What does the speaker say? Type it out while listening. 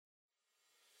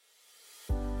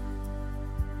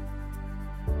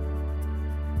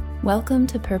Welcome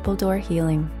to Purple Door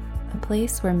Healing, a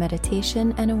place where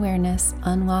meditation and awareness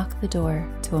unlock the door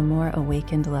to a more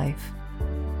awakened life.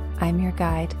 I'm your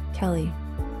guide, Kelly.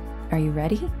 Are you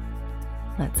ready?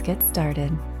 Let's get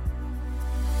started.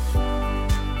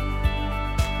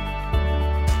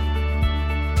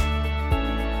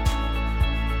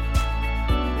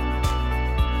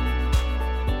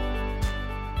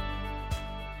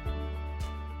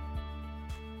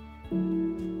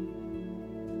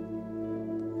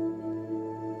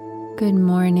 Good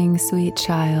morning, sweet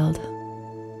child.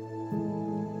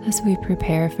 As we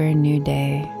prepare for a new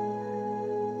day,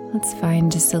 let's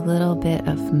find just a little bit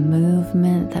of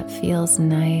movement that feels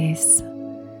nice.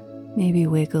 Maybe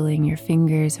wiggling your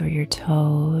fingers or your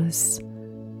toes.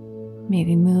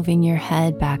 Maybe moving your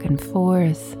head back and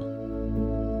forth.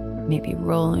 Maybe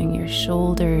rolling your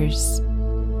shoulders.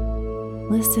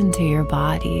 Listen to your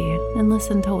body and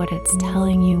listen to what it's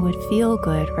telling you would feel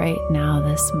good right now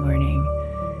this morning.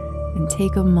 And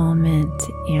take a moment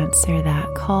to answer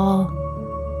that call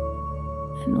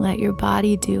and let your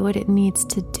body do what it needs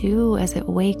to do as it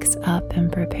wakes up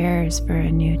and prepares for a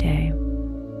new day.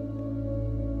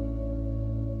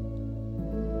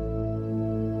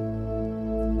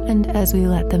 And as we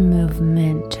let the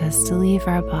movement just leave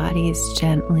our bodies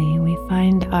gently, we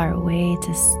find our way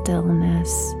to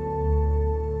stillness.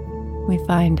 We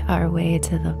find our way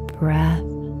to the breath.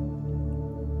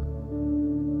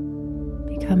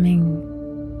 Becoming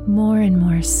more and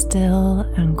more still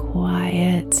and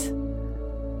quiet,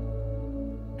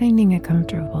 finding a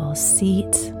comfortable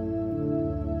seat,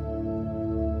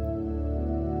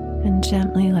 and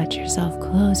gently let yourself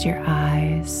close your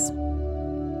eyes.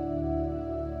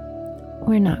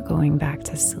 We're not going back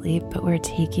to sleep, but we're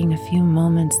taking a few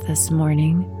moments this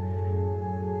morning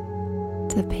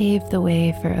to pave the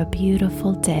way for a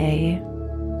beautiful day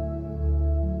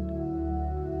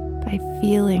by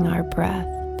feeling our breath.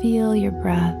 Feel your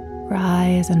breath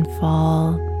rise and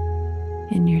fall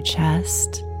in your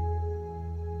chest.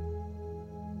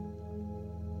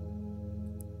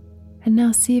 And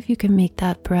now see if you can make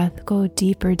that breath go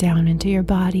deeper down into your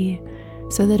body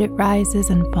so that it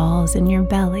rises and falls in your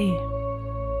belly.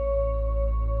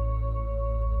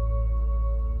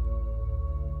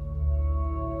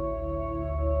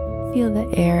 Feel the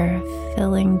air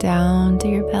filling down to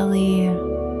your belly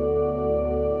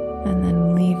and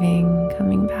then leaving,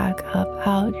 coming back up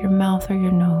out your mouth or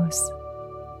your nose.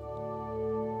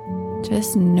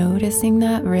 Just noticing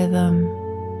that rhythm.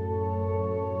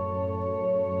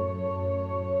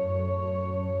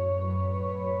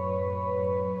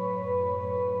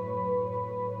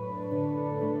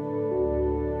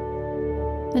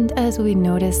 And as we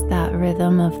notice that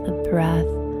rhythm of the breath,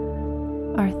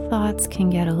 our thoughts can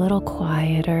get a little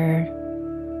quieter.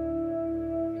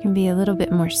 There can be a little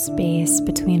bit more space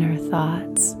between our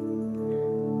thoughts.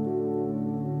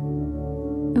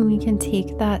 And we can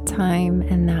take that time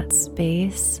and that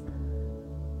space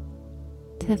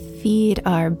to feed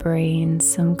our brain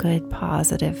some good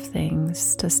positive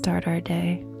things to start our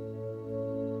day.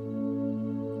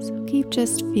 So keep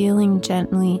just feeling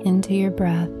gently into your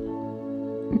breath.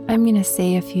 I'm going to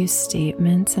say a few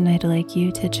statements and I'd like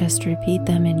you to just repeat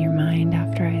them in your mind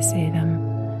after I say them.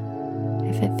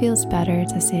 If it feels better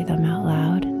to say them out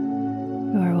loud,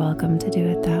 you are welcome to do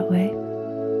it that way.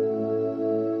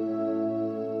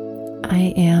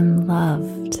 I am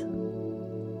loved.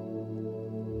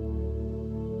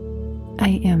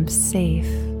 I am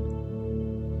safe.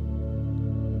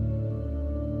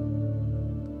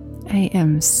 I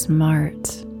am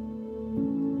smart.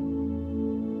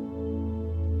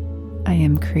 I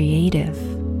am creative.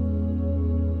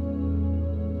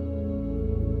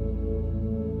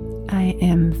 I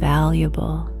am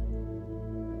valuable.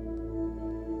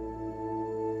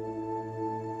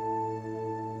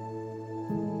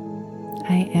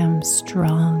 I am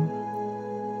strong.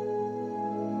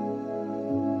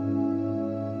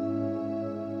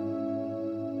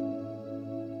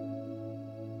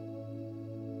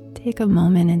 Take a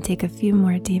moment and take a few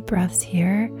more deep breaths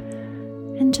here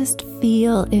and just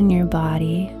feel in your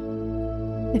body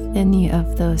if any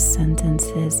of those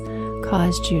sentences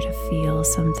caused you to feel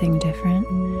something different,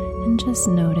 and just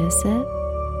notice it.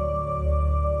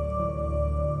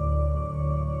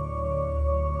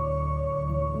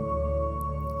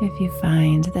 If you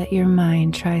find that your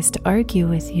mind tries to argue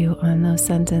with you on those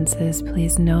sentences,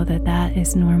 please know that that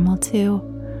is normal too,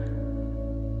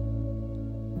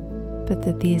 but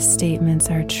that these statements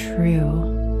are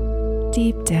true.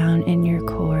 Deep down in your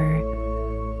core,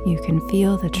 you can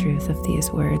feel the truth of these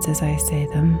words as I say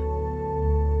them.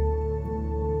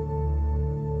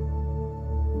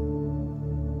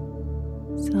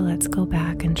 So let's go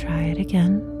back and try it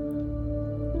again.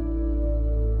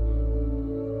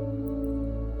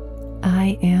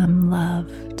 I am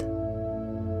loved.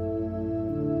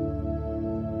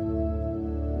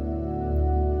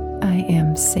 I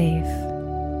am safe.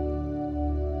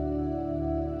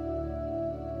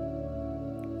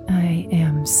 I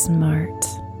am smart.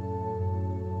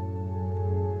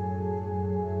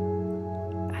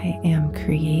 I am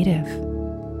creative.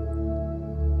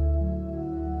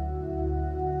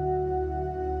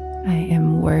 I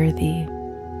am worthy.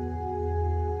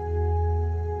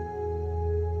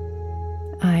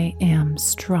 I am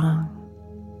strong.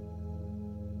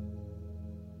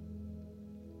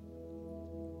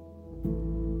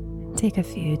 Take a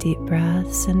few deep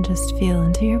breaths and just feel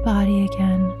into your body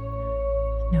again,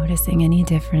 noticing any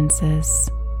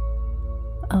differences,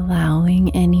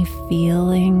 allowing any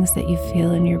feelings that you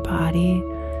feel in your body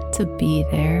to be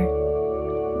there.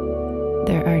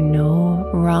 There are no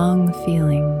wrong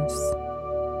feelings.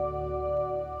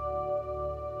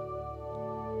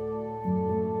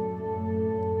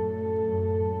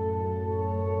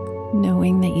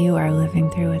 Knowing that you are living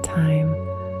through a time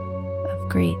of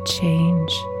great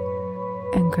change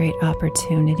and great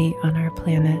opportunity on our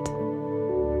planet,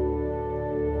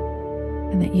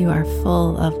 and that you are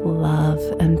full of love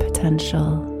and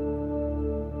potential,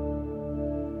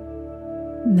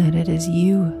 and that it is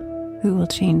you who will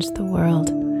change the world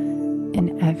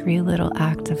in every little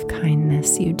act of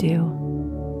kindness you do.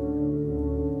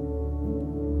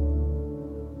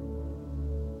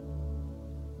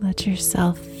 Let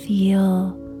yourself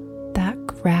feel that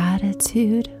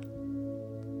gratitude.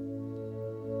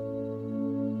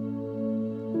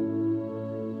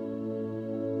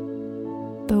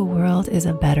 The world is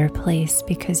a better place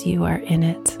because you are in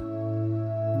it.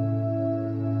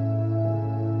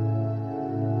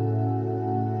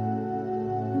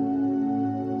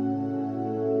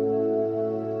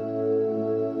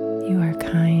 You are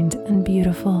kind and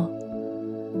beautiful,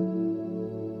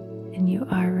 and you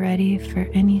are ready for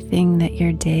anything that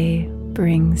your day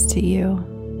brings to you.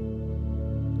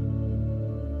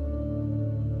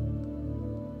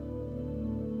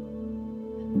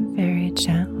 Very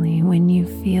gently, when you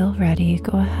feel ready,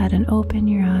 go ahead and open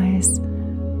your eyes,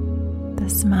 the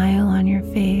smile on your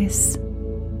face,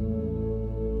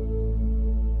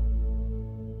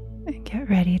 and get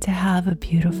ready to have a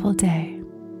beautiful day.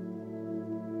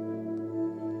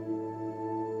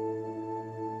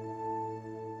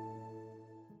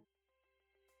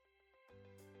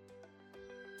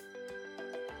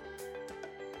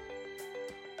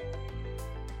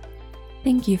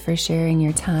 Thank you for sharing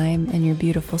your time and your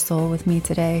beautiful soul with me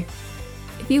today.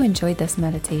 If you enjoyed this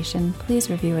meditation, please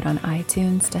review it on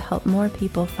iTunes to help more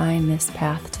people find this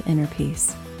path to inner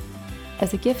peace.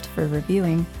 As a gift for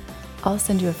reviewing, I'll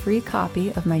send you a free copy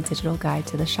of my digital guide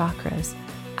to the chakras,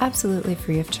 absolutely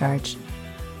free of charge.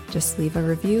 Just leave a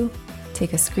review,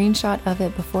 take a screenshot of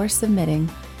it before submitting,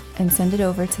 and send it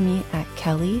over to me at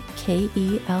Kelly,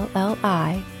 Kelli,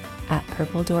 at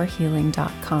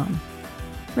purpledoorhealing.com.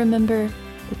 Remember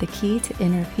that the key to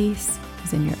inner peace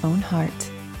is in your own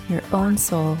heart, your own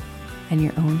soul, and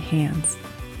your own hands.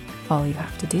 All you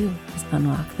have to do is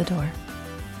unlock the door.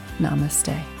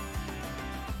 Namaste.